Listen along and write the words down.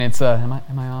It's am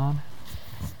I on?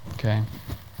 Okay.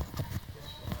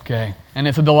 And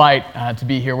it's a delight to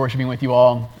be here worshiping with you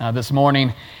all this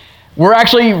morning. We're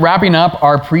actually wrapping up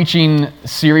our preaching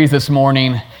series this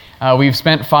morning. We've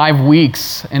spent 5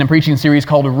 weeks in a preaching series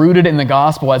called Rooted in the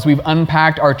Gospel as we've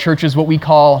unpacked our church's what we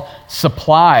call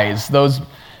supplies, those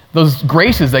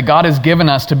graces that God has given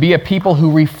us to be a people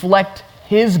who reflect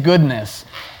His goodness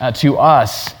to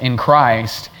us in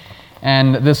Christ.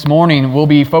 And this morning, we'll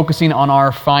be focusing on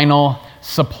our final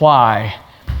supply,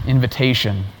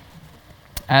 invitation.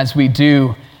 As we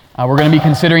do, we're going to be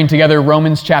considering together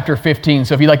Romans chapter 15.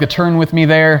 So if you'd like to turn with me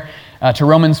there to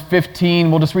Romans 15,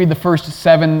 we'll just read the first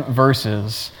 7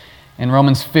 verses in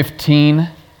Romans 15,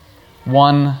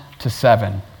 1 to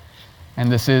 7.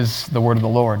 And this is the word of the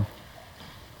Lord.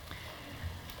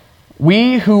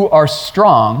 We who are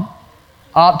strong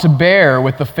ought to bear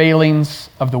with the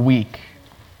failings of the weak,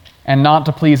 and not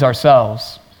to please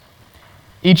ourselves.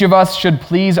 Each of us should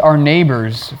please our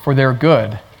neighbors for their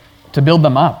good, to build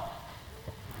them up.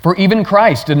 For even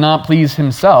Christ did not please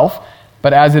himself,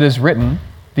 but as it is written,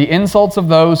 the insults of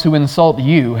those who insult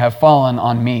you have fallen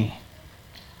on me.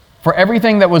 For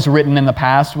everything that was written in the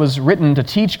past was written to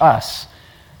teach us,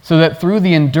 so that through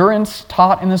the endurance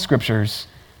taught in the Scriptures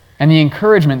and the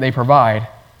encouragement they provide,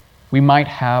 we might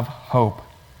have hope.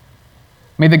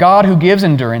 May the God who gives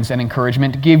endurance and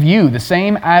encouragement give you the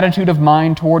same attitude of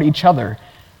mind toward each other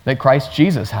that Christ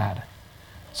Jesus had,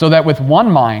 so that with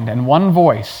one mind and one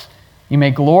voice you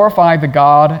may glorify the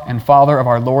God and Father of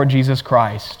our Lord Jesus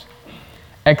Christ.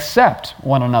 Accept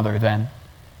one another then,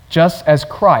 just as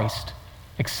Christ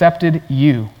accepted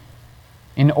you,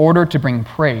 in order to bring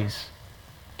praise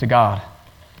to God.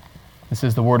 This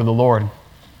is the word of the Lord.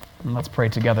 And let's pray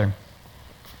together.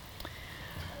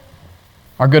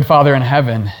 Our good Father in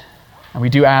heaven, we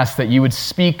do ask that you would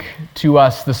speak to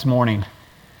us this morning,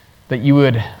 that you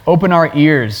would open our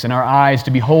ears and our eyes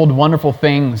to behold wonderful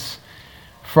things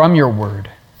from your word,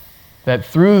 that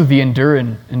through the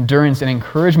endurance and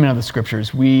encouragement of the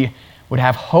Scriptures, we would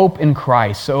have hope in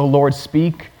Christ. So, Lord,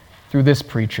 speak through this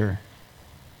preacher,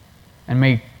 and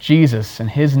may Jesus and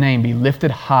his name be lifted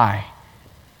high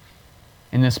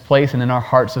in this place and in our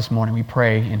hearts this morning. We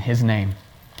pray in his name.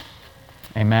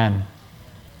 Amen.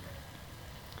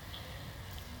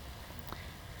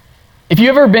 If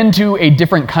you've ever been to a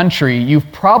different country, you've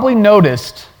probably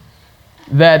noticed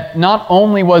that not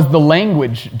only was the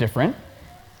language different,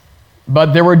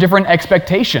 but there were different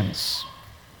expectations,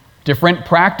 different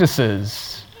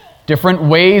practices, different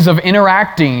ways of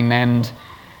interacting, and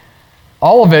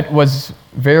all of it was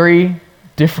very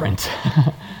different.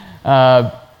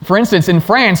 For instance, in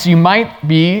France, you might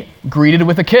be greeted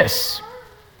with a kiss,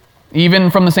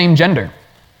 even from the same gender.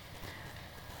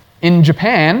 In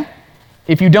Japan,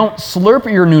 if you don't slurp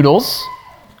your noodles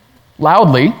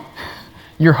loudly,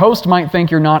 your host might think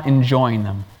you're not enjoying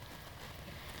them.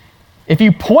 If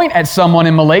you point at someone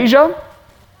in Malaysia,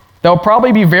 they'll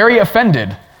probably be very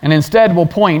offended and instead will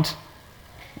point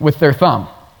with their thumb.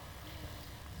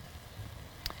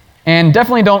 And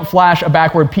definitely don't flash a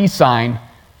backward peace sign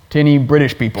to any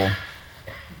British people.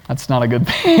 That's not a good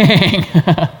thing.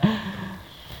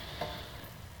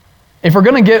 If we're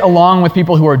going to get along with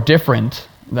people who are different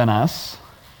than us,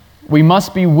 we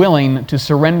must be willing to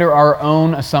surrender our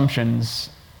own assumptions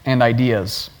and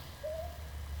ideas.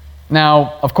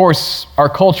 Now, of course, our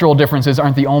cultural differences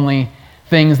aren't the only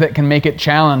things that can make it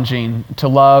challenging to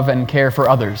love and care for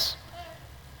others.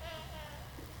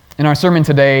 In our sermon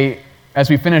today, as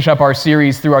we finish up our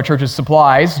series through our church's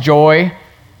supplies, joy,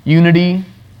 unity,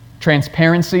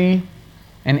 transparency,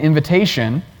 and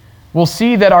invitation, we'll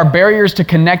see that our barriers to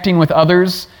connecting with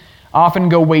others often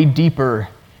go way deeper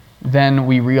than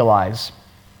we realize.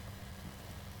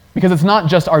 Because it's not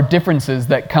just our differences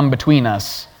that come between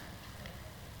us.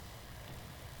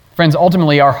 Friends,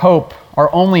 ultimately our hope,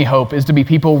 our only hope, is to be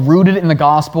people rooted in the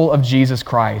gospel of Jesus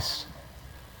Christ.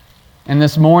 And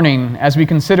this morning, as we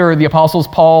consider the Apostle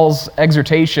Paul's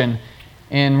exhortation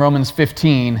in Romans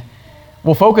 15,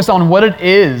 we'll focus on what it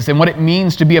is and what it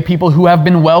means to be a people who have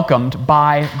been welcomed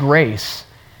by grace.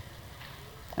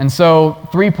 And so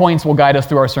 3 points will guide us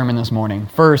through our sermon this morning.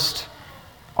 First,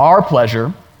 our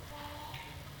pleasure.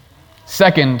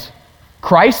 Second,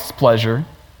 Christ's pleasure.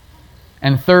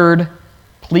 And third,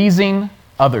 pleasing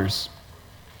others.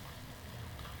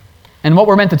 And what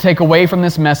we're meant to take away from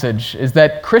this message is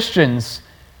that Christians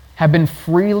have been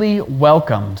freely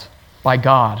welcomed by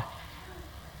God.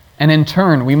 And in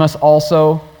turn, we must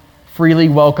also freely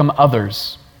welcome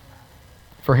others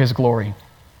for His glory.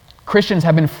 Christians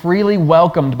have been freely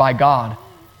welcomed by God,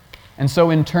 and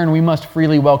so in turn we must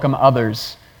freely welcome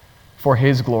others for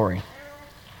His glory.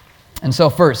 And so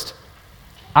first,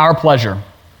 our pleasure.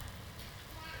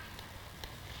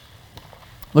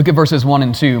 Look at verses 1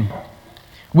 and 2.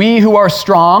 We who are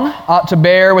strong ought to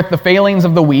bear with the failings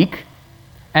of the weak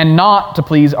and not to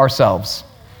please ourselves.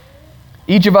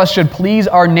 Each of us should please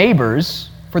our neighbors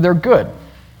for their good,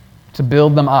 to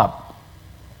build them up.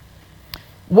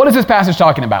 What is this passage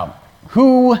talking about?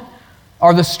 Who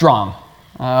are the strong?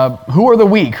 Who are the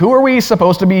weak? Who are we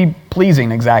supposed to be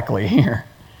pleasing exactly here?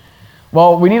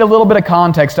 Well, we need a little bit of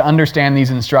context to understand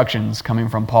these instructions coming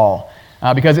from Paul.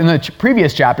 Because in the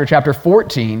previous chapter, chapter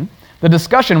 14, the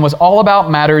discussion was all about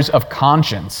matters of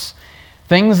conscience,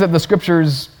 things that the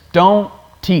scriptures don't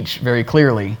teach very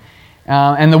clearly.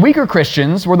 And the weaker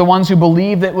Christians were the ones who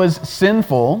believed it was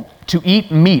sinful to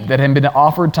eat meat that had been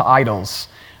offered to idols.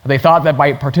 They thought that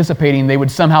by participating, they would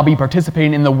somehow be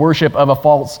participating in the worship of a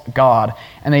false god,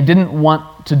 and they didn't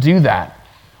want to do that.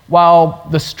 While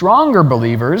the stronger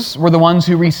believers were the ones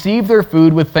who received their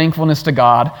food with thankfulness to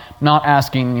God, not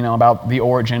asking, about the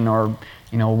origin or,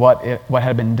 what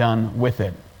had been done with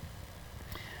it.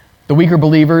 The weaker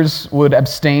believers would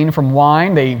abstain from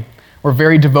wine. They were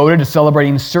very devoted to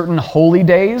celebrating certain holy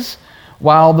days,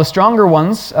 while the stronger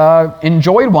ones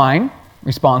enjoyed wine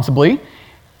responsibly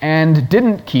and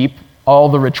didn't keep all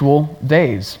the ritual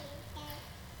days.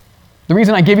 The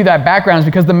reason I give you that background is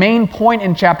because the main point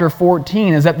in chapter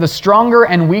 14 is that the stronger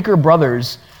and weaker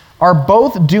brothers are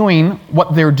both doing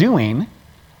what they're doing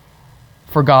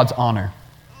for God's honor.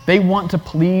 They want to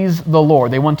please the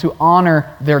Lord. They want to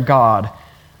honor their God.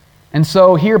 And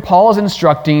so here Paul is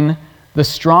instructing the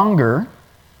stronger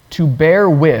to bear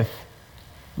with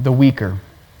the weaker,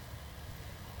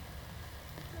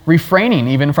 refraining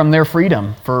even from their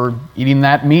freedom for eating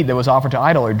that meat that was offered to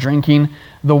idol or drinking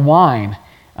the wine,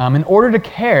 in order to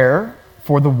care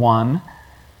for the one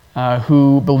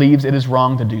who believes it is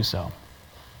wrong to do so.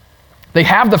 They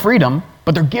have the freedom,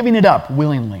 but they're giving it up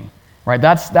willingly, right?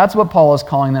 That's what Paul is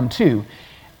calling them to.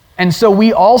 And so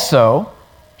we also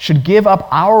should give up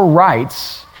our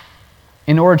rights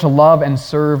in order to love and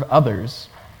serve others,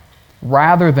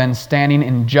 rather than standing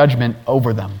in judgment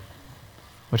over them,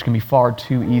 which can be far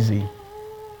too easy.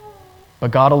 But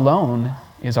God alone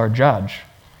is our judge.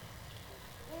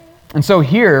 And so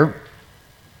here,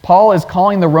 Paul is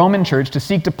calling the Roman church to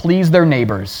seek to please their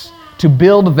neighbors, to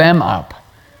build them up.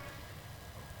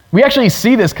 We actually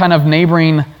see this kind of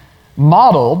neighboring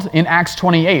modeled in Acts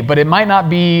 28, but it might not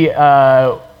be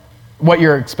what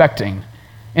you're expecting.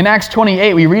 In Acts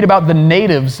 28, we read about the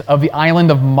natives of the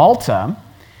island of Malta,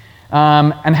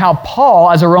 and how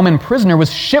Paul, as a Roman prisoner,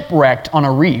 was shipwrecked on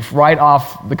a reef right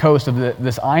off the coast of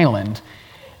this island.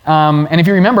 And if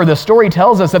you remember, the story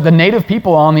tells us that the native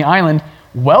people on the island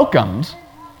welcomed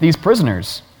these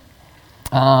prisoners.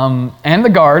 And the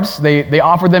guards, they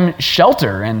offered them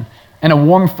shelter and a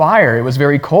warm fire. It was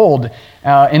very cold,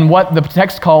 in what the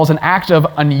text calls an act of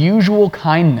unusual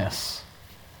kindness.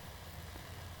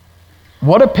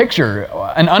 What a picture,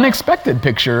 an unexpected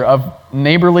picture of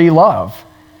neighborly love.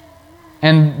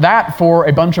 And that for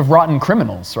a bunch of rotten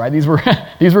criminals, right? These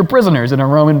were prisoners in a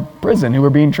Roman prison who were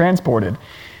being transported.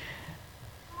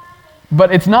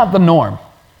 But it's not the norm,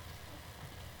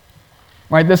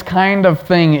 right? This kind of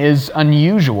thing is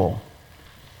unusual.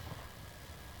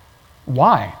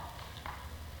 Why?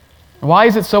 Why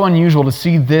is it so unusual to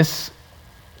see this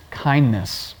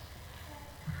kindness?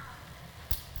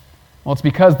 Well, it's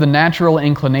because the natural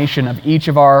inclination of each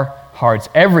of our hearts,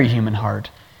 every human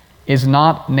heart, is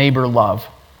not neighbor love,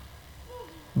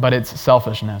 but it's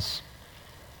selfishness.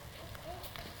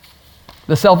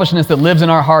 The selfishness that lives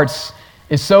in our hearts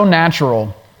is so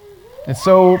natural, it's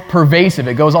so pervasive,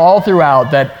 it goes all throughout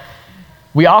that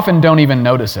we often don't even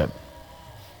notice it.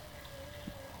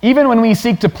 Even when we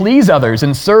seek to please others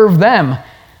and serve them,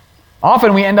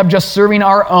 often we end up just serving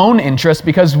our own interests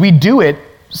because we do it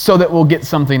so that we'll get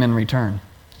something in return.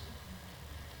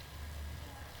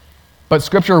 But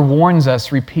Scripture warns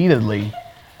us repeatedly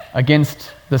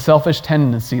against the selfish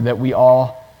tendency that we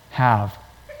all have.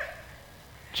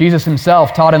 Jesus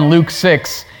himself taught in Luke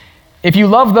 6, "If you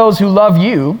love those who love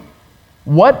you,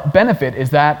 what benefit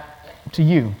is that to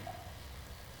you?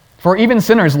 For even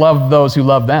sinners love those who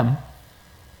love them.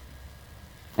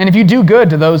 And if you do good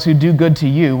to those who do good to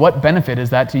you, what benefit is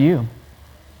that to you?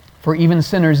 For even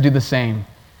sinners do the same.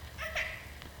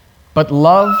 But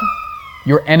love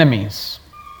your enemies,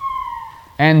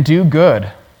 and do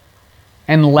good,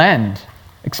 and lend,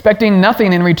 expecting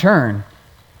nothing in return,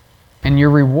 and your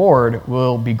reward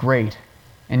will be great,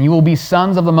 and you will be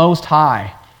sons of the Most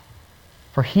High,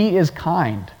 for he is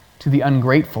kind to the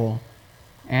ungrateful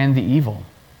and the evil."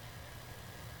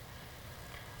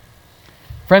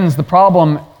 Friends, the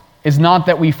problem is not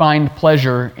that we find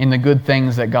pleasure in the good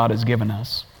things that God has given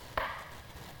us.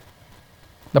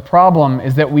 The problem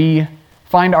is that we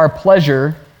find our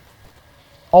pleasure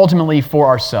ultimately for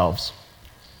ourselves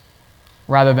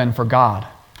rather than for God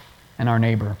and our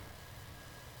neighbor.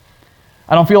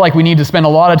 I don't feel like we need to spend a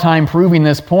lot of time proving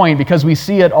this point because we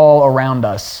see it all around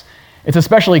us. It's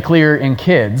especially clear in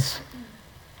kids.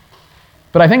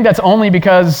 But I think that's only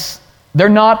because they're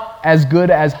not as good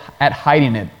at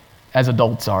hiding it as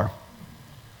adults are.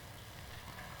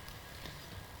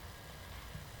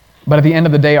 But at the end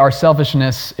of the day, our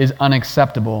selfishness is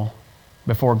unacceptable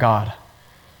before God.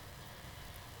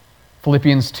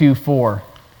 Philippians 2:4.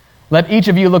 Let each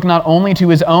of you look not only to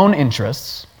his own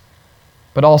interests,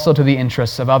 but also to the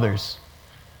interests of others.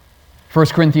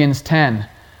 1 Corinthians 10.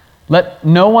 Let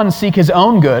no one seek his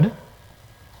own good,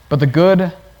 but the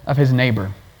good of his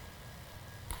neighbor.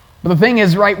 But the thing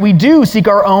is, right, we do seek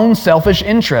our own selfish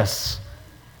interests.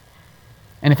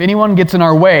 And if anyone gets in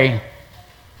our way,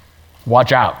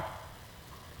 watch out.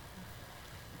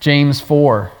 James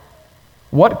 4.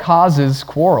 What causes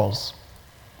quarrels?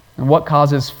 And what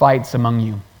causes fights among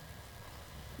you?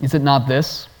 Is it not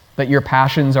this, that your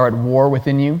passions are at war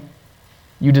within you?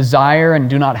 You desire and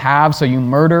do not have, so you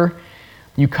murder.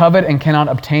 You covet and cannot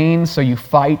obtain, so you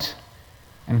fight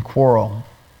and quarrel.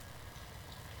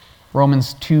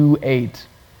 Romans 2:8.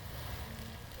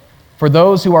 For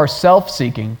those who are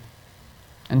self-seeking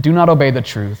and do not obey the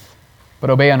truth, but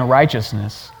obey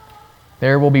unrighteousness,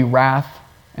 there will be wrath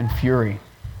and fury.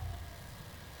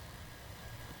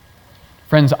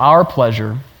 Friends, our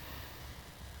pleasure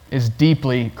is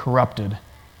deeply corrupted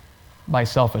by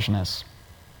selfishness.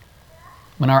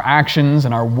 When our actions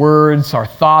and our words, our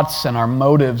thoughts and our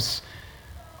motives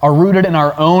are rooted in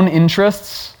our own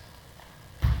interests,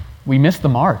 we miss the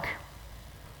mark.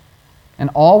 And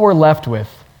all we're left with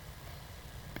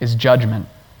is judgment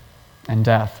and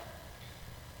death.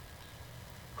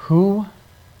 Who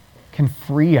can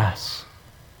free us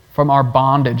from our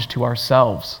bondage to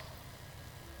ourselves?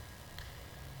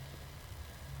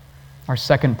 Our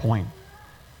second point,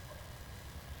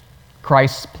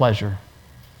 Christ's pleasure.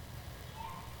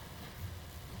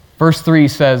 Verse 3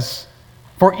 says,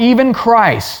 For even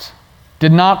Christ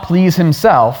did not please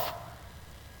himself,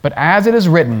 but as it is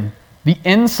written, the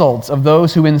insults of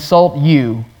those who insult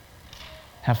you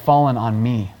have fallen on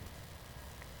me.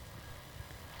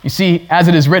 You see, as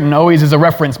it is written always is a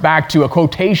reference back to a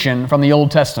quotation from the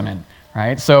Old Testament,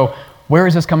 right? So where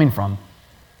is this coming from?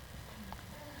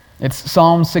 It's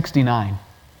Psalm 69.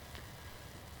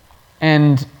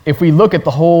 And if we look at the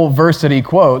whole verse that he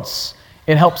quotes,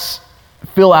 it helps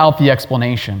fill out the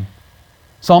explanation.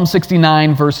 Psalm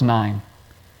 69, verse 9.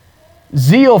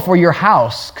 Zeal for your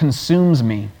house consumes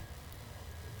me,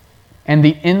 and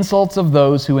the insults of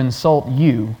those who insult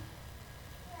you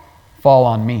fall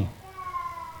on me.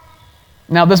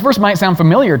 Now, this verse might sound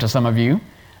familiar to some of you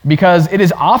because it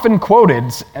is often quoted,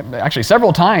 actually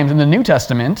several times in the New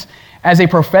Testament, as a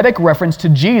prophetic reference to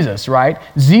Jesus, right?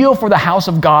 Zeal for the house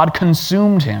of God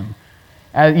consumed him,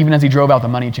 even as he drove out the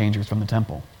money changers from the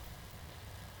temple.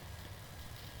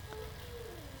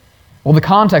 Well, the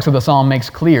context of the psalm makes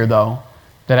clear, though,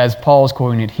 that as Paul is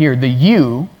quoting it here, the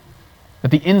you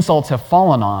that the insults have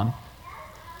fallen on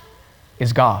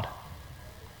is God.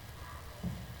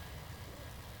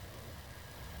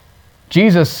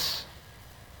 Jesus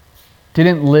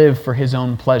didn't live for his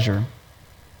own pleasure,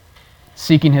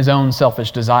 seeking his own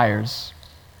selfish desires.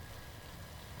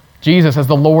 Jesus, as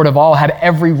the Lord of all, had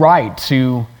every right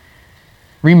to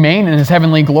remain in his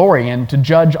heavenly glory and to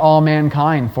judge all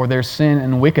mankind for their sin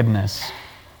and wickedness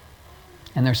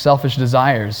and their selfish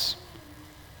desires.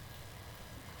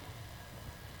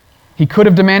 He could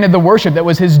have demanded the worship that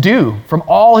was his due from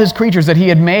all his creatures that he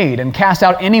had made and cast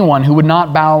out anyone who would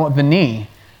not bow the knee.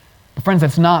 But friends,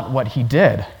 that's not what he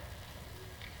did.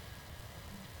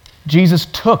 Jesus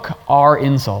took our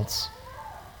insults,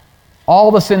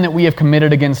 all the sin that we have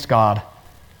committed against God,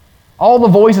 all the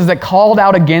voices that called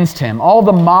out against him, all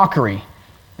the mockery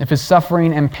of his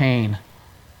suffering and pain.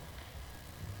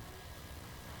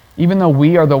 Even though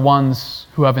we are the ones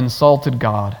who have insulted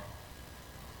God,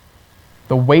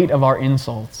 the weight of our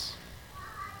insults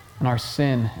and our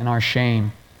sin and our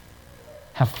shame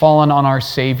have fallen on our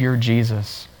Savior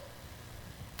Jesus.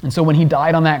 And so when he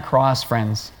died on that cross,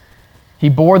 friends, he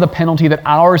bore the penalty that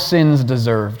our sins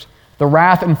deserved, the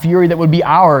wrath and fury that would be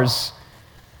ours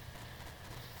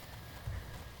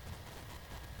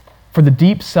for the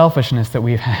deep selfishness that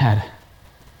we've had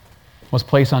was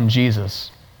placed on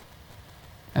Jesus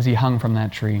as he hung from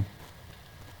that tree.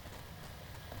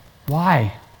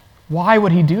 Why? Why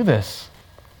would he do this?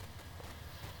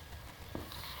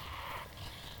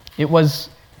 It was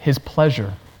his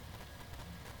pleasure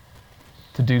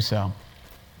to do so.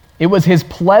 It was his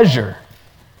pleasure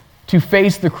to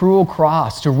face the cruel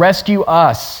cross, to rescue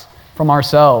us from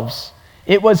ourselves.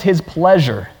 It was his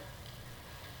pleasure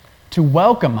to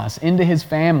welcome us into his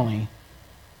family,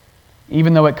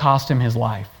 even though it cost him his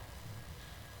life.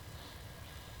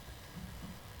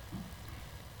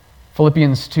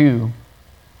 Philippians 2,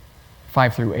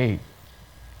 5 through 8.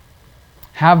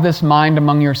 Have this mind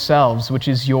among yourselves, which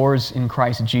is yours in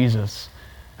Christ Jesus,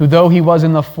 who though he was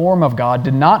in the form of God,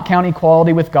 did not count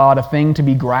equality with God a thing to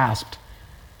be grasped,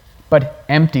 but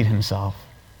emptied himself,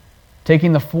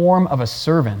 taking the form of a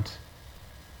servant,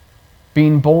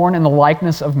 being born in the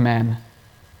likeness of men,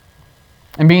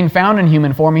 and being found in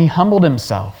human form, he humbled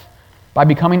himself by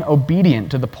becoming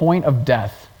obedient to the point of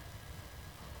death,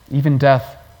 even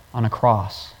death on a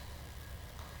cross.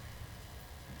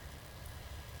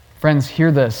 Friends,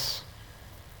 hear this.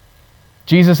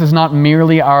 Jesus is not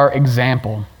merely our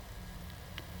example,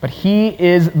 but he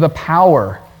is the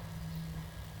power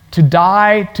to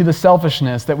die to the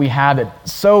selfishness that we have that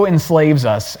so enslaves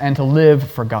us and to live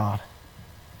for God.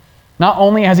 Not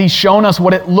only has he shown us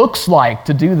what it looks like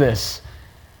to do this,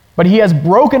 but he has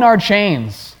broken our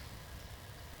chains,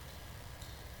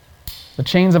 the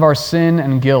chains of our sin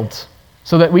and guilt,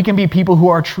 so that we can be people who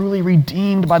are truly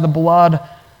redeemed by the blood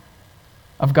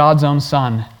of God's own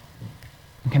Son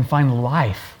and can find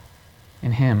life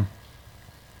in him.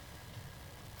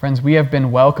 Friends, we have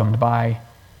been welcomed by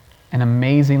an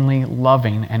amazingly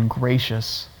loving and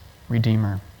gracious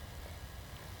Redeemer.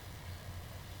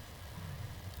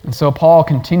 And so Paul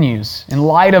continues, in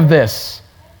light of this,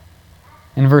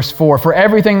 in verse 4, for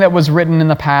everything that was written in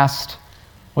the past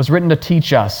was written to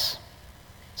teach us,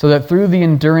 so that through the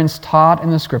endurance taught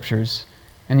in the Scriptures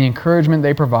and the encouragement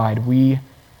they provide, we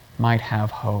might have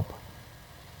hope.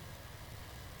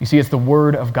 You see, it's the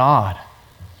Word of God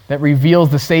that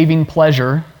reveals the saving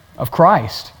pleasure of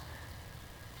Christ.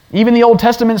 Even the Old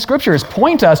Testament Scriptures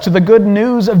point us to the good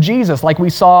news of Jesus, like we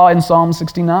saw in Psalm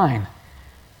 69.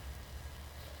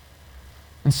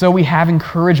 And so we have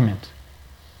encouragement.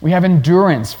 We have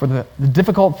endurance for the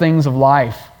difficult things of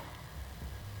life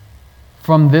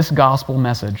from this gospel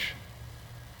message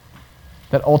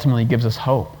that ultimately gives us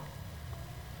hope.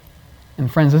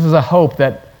 And friends, this is a hope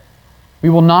that we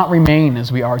will not remain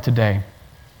as we are today.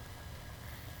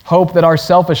 Hope that our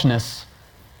selfishness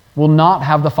will not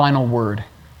have the final word.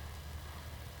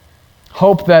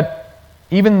 Hope that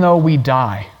even though we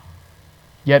die,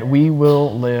 yet we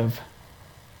will live.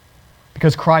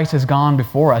 Because Christ has gone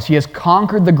before us. He has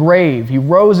conquered the grave. He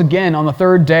rose again on the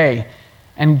third day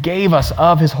and gave us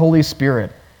of his Holy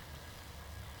Spirit.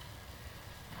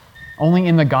 Only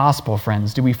in the gospel,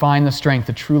 friends, do we find the strength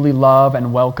to truly love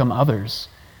and welcome others.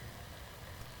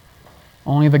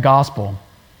 Only the gospel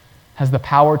has the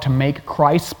power to make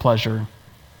Christ's pleasure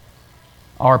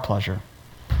our pleasure.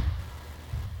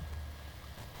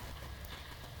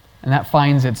 And that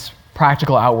finds its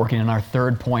practical outworking in our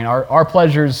third point. Our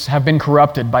pleasures have been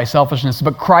corrupted by selfishness,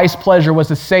 but Christ's pleasure was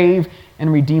to save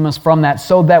and redeem us from that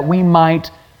so that we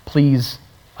might please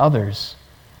others.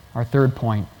 Our third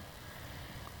point.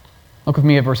 Look with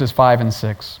me at verses 5 and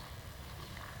 6.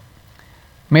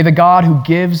 May the God who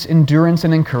gives endurance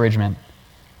and encouragement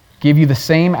give you the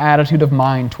same attitude of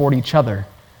mind toward each other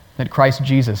that Christ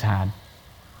Jesus had,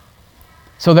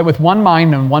 so that with one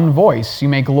mind and one voice you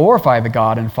may glorify the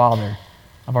God and Father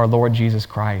of our Lord Jesus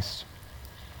Christ.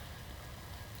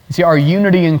 You see, our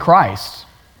unity in Christ,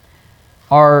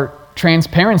 our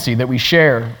transparency that we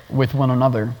share with one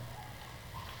another,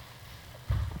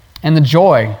 and the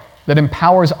joy that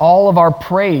empowers all of our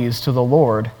praise to the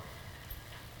Lord,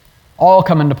 all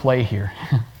come into play here.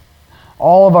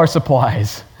 All of our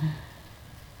supplies.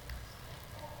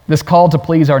 This call to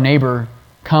please our neighbor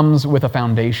comes with a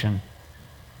foundation.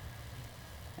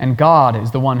 And God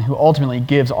is the one who ultimately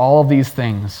gives all of these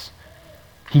things.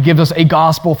 He gives us a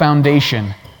gospel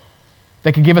foundation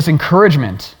that can give us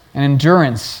encouragement and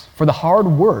endurance for the hard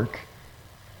work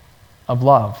of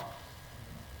love.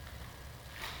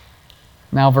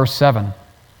 Now, verse 7.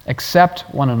 Accept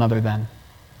one another then,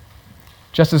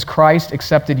 just as Christ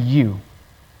accepted you,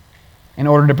 in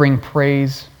order to bring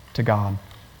praise to God.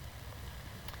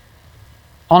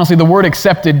 Honestly, the word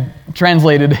accepted,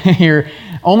 translated here,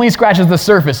 only scratches the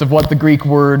surface of what the Greek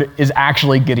word is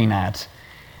actually getting at.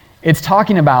 It's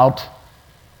talking about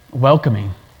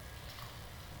welcoming,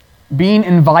 being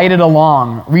invited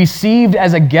along, received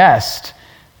as a guest,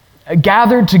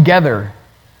 gathered together.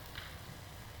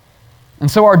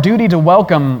 And so our duty to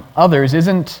welcome others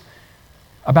isn't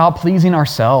about pleasing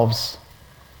ourselves.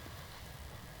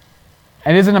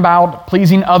 It isn't about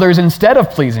pleasing others instead of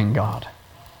pleasing God.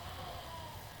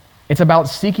 It's about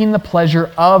seeking the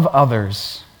pleasure of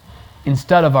others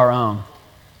instead of our own.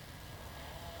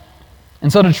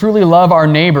 And so to truly love our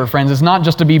neighbor, friends, is not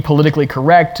just to be politically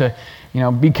correct, to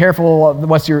be careful of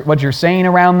what you're saying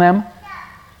around them,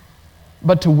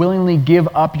 but to willingly give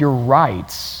up your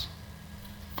rights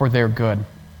for their good,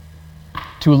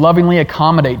 to lovingly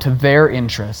accommodate to their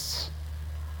interests.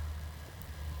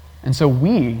 And so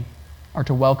we are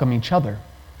to welcome each other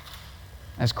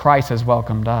as Christ has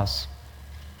welcomed us.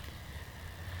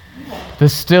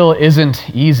 This still isn't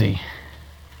easy.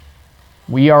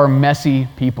 We are messy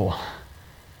people.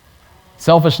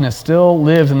 Selfishness still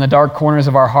lives in the dark corners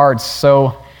of our hearts,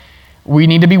 so we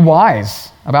need to be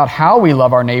wise about how we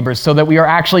love our neighbors so that we are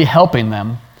actually helping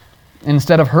them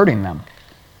instead of hurting them.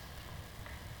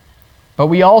 But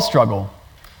we all struggle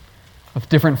with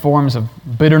different forms of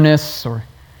bitterness or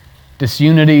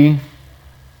disunity,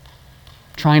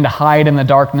 trying to hide in the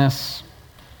darkness.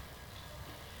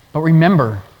 But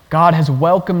remember, God has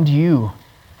welcomed you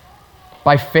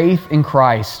by faith in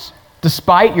Christ,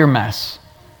 despite your mess,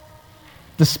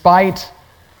 despite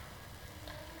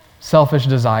selfish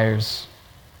desires.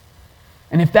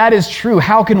 And if that is true,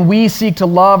 how can we seek to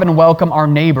love and welcome our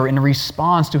neighbor in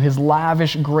response to his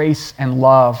lavish grace and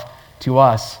love to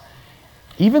us,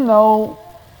 even though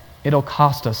it'll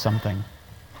cost us something?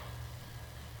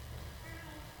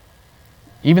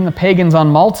 Even the pagans on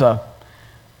Malta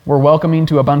were welcoming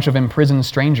to a bunch of imprisoned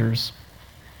strangers.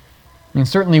 I mean,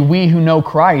 certainly we who know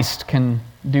Christ can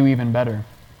do even better.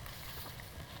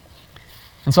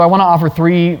 And so I want to offer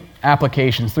three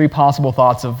applications, three possible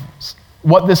thoughts of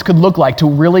what this could look like to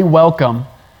really welcome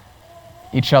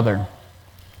each other.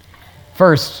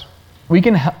 First, we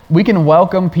can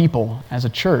welcome people as a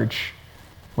church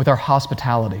with our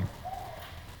hospitality.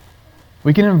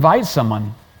 We can invite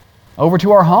someone over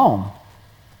to our home.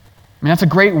 I mean, that's a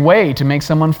great way to make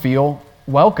someone feel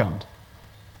welcomed.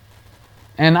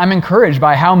 And I'm encouraged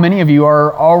by how many of you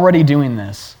are already doing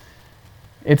this.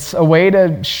 It's a way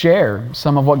to share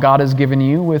some of what God has given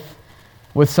you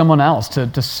with someone else,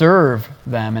 to serve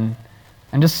them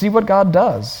and just see what God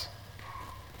does.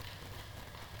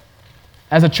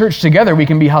 As a church together, we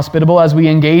can be hospitable as we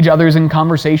engage others in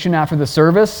conversation after the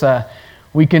service.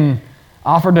 We can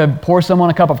offer to pour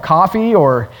someone a cup of coffee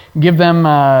or give them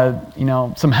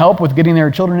some help with getting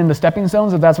their children into stepping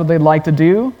stones if that's what they'd like to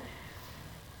do.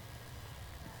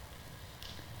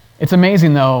 It's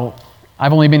amazing, though,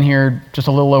 I've only been here just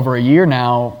a little over a year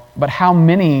now, but how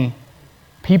many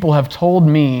people have told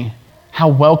me how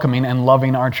welcoming and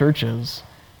loving our church is.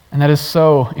 And that is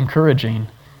so encouraging.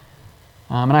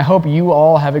 And I hope you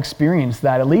all have experienced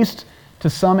that, at least to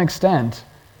some extent.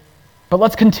 But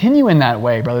let's continue in that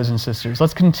way, brothers and sisters.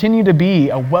 Let's continue to be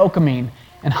a welcoming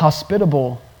and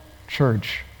hospitable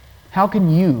church. How can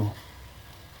you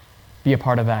be a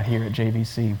part of that here at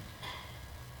JVC?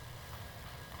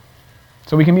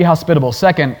 So we can be hospitable.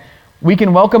 Second, we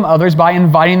can welcome others by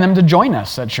inviting them to join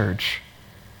us at church.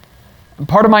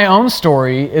 Part of my own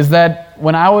story is that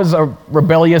when I was a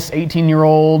rebellious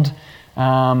 18-year-old,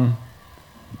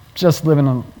 just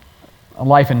living a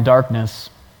life in darkness,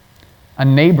 a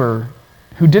neighbor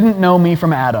who didn't know me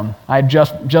from Adam, I had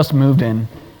just moved in,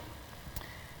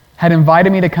 had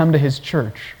invited me to come to his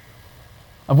church,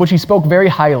 of which he spoke very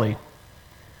highly.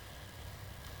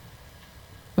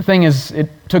 The thing is, it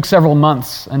took several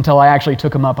months until I actually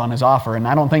took him up on his offer, and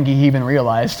I don't think he even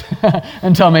realized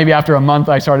until maybe after a month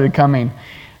I started coming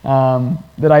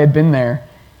that I had been there.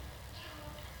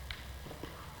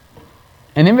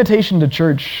 An invitation to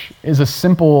church is a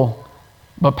simple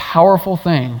but powerful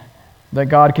thing that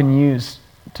God can use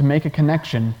to make a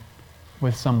connection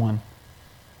with someone.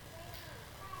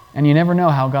 And you never know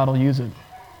how God will use it.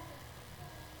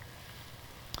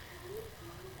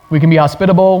 We can be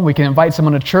hospitable, we can invite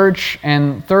someone to church,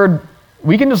 and third,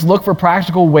 we can just look for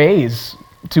practical ways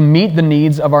to meet the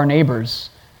needs of our neighbors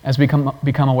as we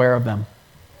become aware of them.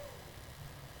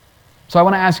 So I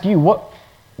want to ask you,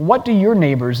 what do your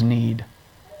neighbors need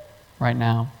right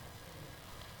now?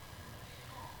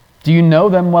 Do you know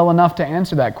them well enough to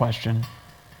answer that question?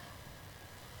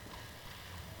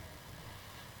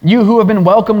 You who have been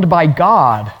welcomed by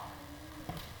God,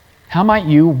 how might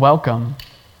you welcome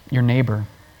your neighbor?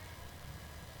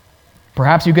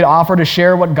 Perhaps you could offer to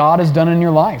share what God has done in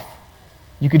your life.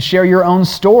 You could share your own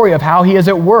story of how he is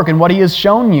at work and what he has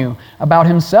shown you about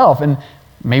himself, and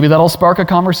maybe that'll spark a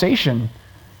conversation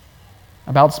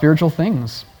about spiritual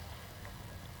things.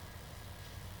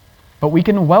 But we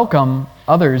can welcome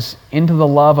others into the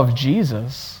love of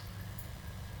Jesus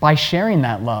by sharing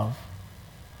that love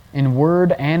in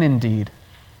word and in deed.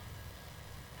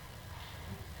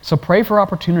 So pray for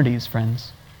opportunities,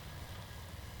 friends.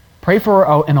 Pray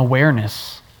for an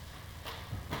awareness.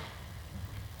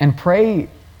 And pray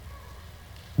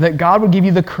that God would give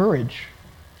you the courage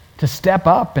to step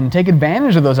up and take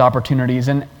advantage of those opportunities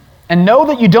and know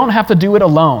that you don't have to do it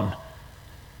alone.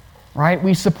 Right?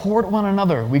 We support one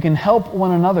another. We can help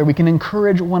one another. We can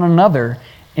encourage one another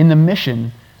in the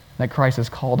mission that Christ has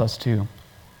called us to.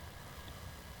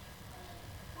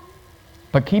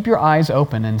 But keep your eyes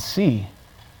open and see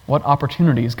what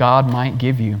opportunities God might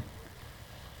give you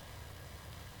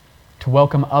to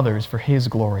welcome others for His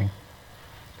glory.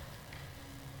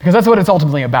 Because that's what it's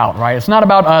ultimately about, right? It's not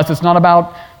about us. It's not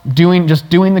about just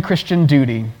doing the Christian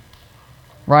duty,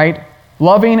 right?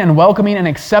 Loving and welcoming and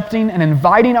accepting and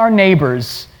inviting our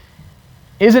neighbors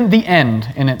isn't the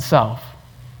end in itself.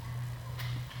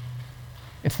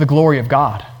 It's the glory of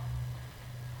God.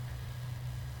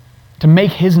 To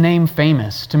make His name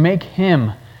famous, to make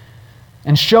Him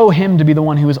and show Him to be the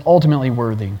one who is ultimately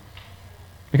worthy.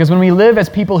 Because when we live as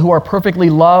people who are perfectly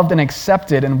loved and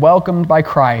accepted and welcomed by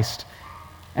Christ,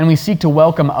 and we seek to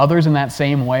welcome others in that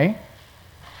same way,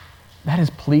 that is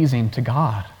pleasing to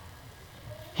God.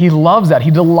 He loves that.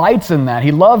 He delights in that.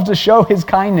 He loves to show His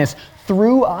kindness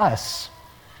through us.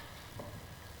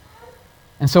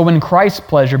 And so when Christ's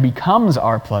pleasure becomes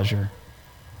our pleasure,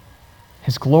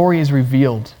 His glory is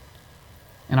revealed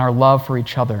in our love for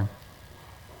each other.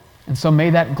 And so may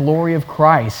that glory of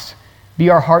Christ be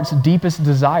our heart's deepest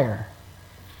desire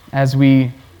as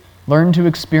we learn to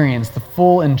experience the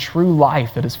full and true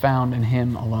life that is found in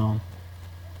Him alone.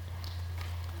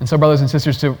 And so, brothers and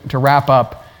sisters, to wrap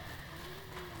up,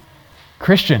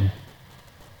 Christian,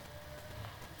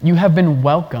 you have been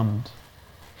welcomed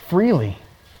freely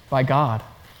by God.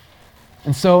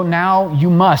 And so now you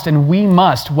must, and we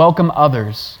must, welcome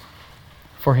others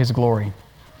for His glory.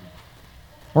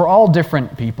 We're all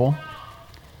different people.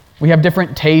 We have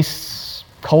different tastes,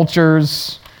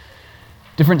 cultures,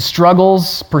 different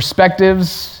struggles,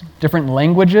 perspectives, different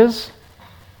languages.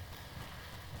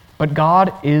 But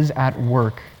God is at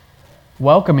work,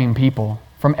 welcoming people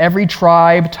from every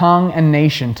tribe, tongue, and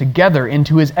nation together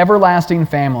into His everlasting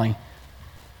family.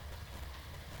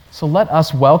 So let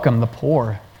us welcome the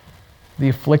poor, the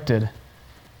afflicted,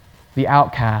 the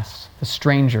outcast, the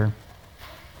stranger,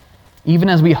 even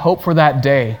as we hope for that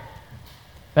day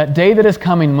that is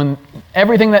coming when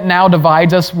everything that now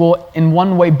divides us will in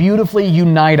one way beautifully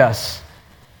unite us,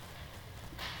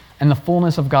 and the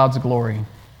fullness of God's glory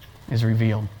is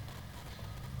revealed.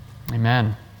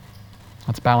 Amen.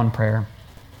 Let's bow in prayer.